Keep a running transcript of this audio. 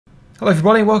Hello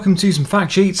everybody, welcome to some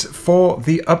fact sheets for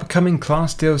the upcoming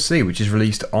CLAAS DLC, which is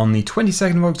released on the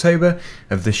 22nd of October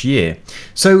of this year.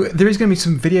 So there is going to be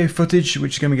some video footage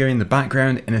which is going to be going in the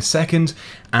background in a second,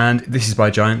 and this is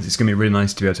by Giants. It's going to be really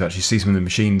nice to be able to actually see some of the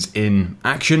machines in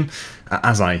action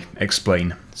as I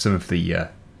explain some of the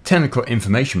technical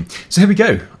information. So here we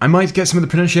go. I might get some of the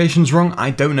pronunciations wrong,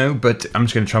 I don't know, but I'm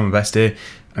just going to try my best here.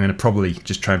 I'm going to probably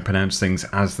just try and pronounce things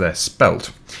as they're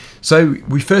spelt. So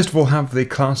we first of all have the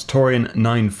CLAAS Taurian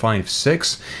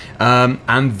 956,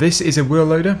 and this is a wheel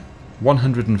loader,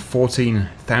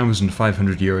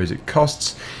 114,500 euros it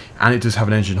costs, and it does have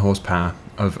an engine horsepower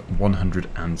of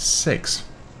 106.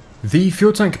 The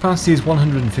fuel tank capacity is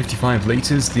 155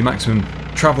 litres, the maximum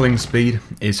travelling speed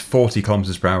is 40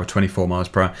 km per hour, 24 miles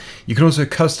per hour. You can also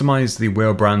customise the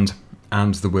wheel brand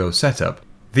and the wheel setup.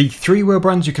 The three wheel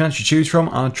brands you can actually choose from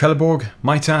are Trelleborg,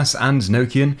 Mitas and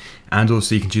Nokian, and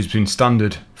also you can choose between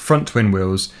standard front twin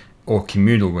wheels or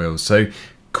communal wheels. So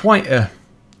quite a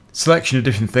selection of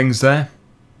different things there.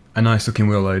 A nice looking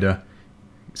wheel loader.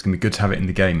 It's going to be good to have it in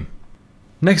the game.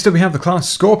 Next up we have the CLAAS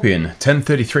Scorpion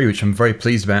 1033, which I'm very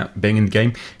pleased about being in the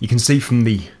game. You can see from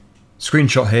the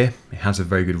screenshot here, it has a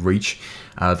very good reach.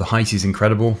 The height is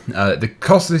incredible. The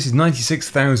cost of this is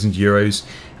 96,000 euros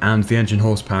and the engine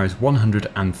horsepower is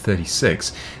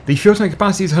 136. The fuel tank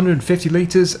capacity is 150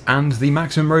 litres and the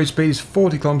maximum road speed is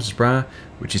 40 km per hour,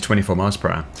 which is 24 miles per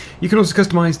hour. You can also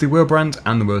customise the wheel brand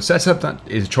and the wheel setup. That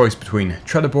is a choice between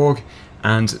Trelleborg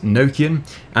and Nokian,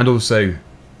 and also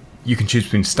you can choose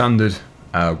between standard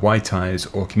wide tyres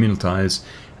or communal tyres,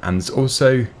 and there's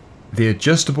also the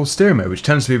adjustable steering mode, which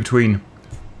tends to be between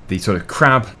the sort of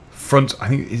crab front, I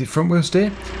think, is it front wheel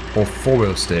steer or four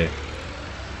wheel steer?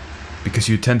 Because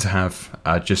you tend to have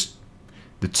just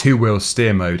the two wheel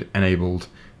steer mode enabled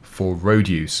for road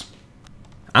use.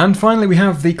 And finally we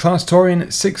have the CLAAS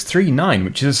Taurian 639,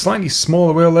 which is a slightly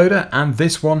smaller wheel loader, and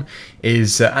this one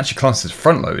is actually classed as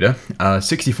front loader.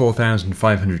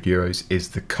 64,500 euros is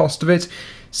the cost of it.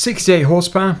 68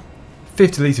 horsepower,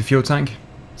 50 litre fuel tank.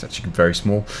 It's actually very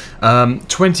small.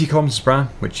 20 km per hour,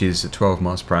 which is 12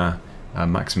 miles per hour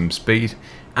maximum speed,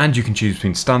 and you can choose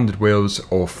between standard wheels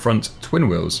or front twin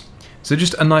wheels. So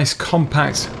just a nice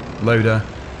compact loader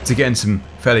to get in some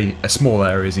fairly small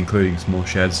areas, including small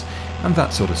sheds and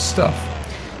that sort of stuff.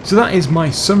 So that is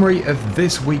my summary of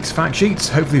this week's fact sheets.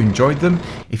 Hopefully you enjoyed them.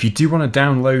 If you do want to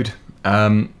download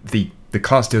the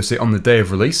CLAAS DLC on the day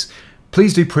of release,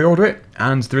 please do pre-order it,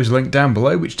 and there is a link down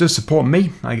below which does support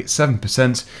me. I get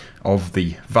 7% of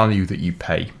the value that you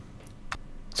pay.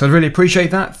 So I'd really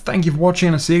appreciate that. Thank you for watching,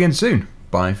 and I'll see you again soon.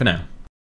 Bye for now.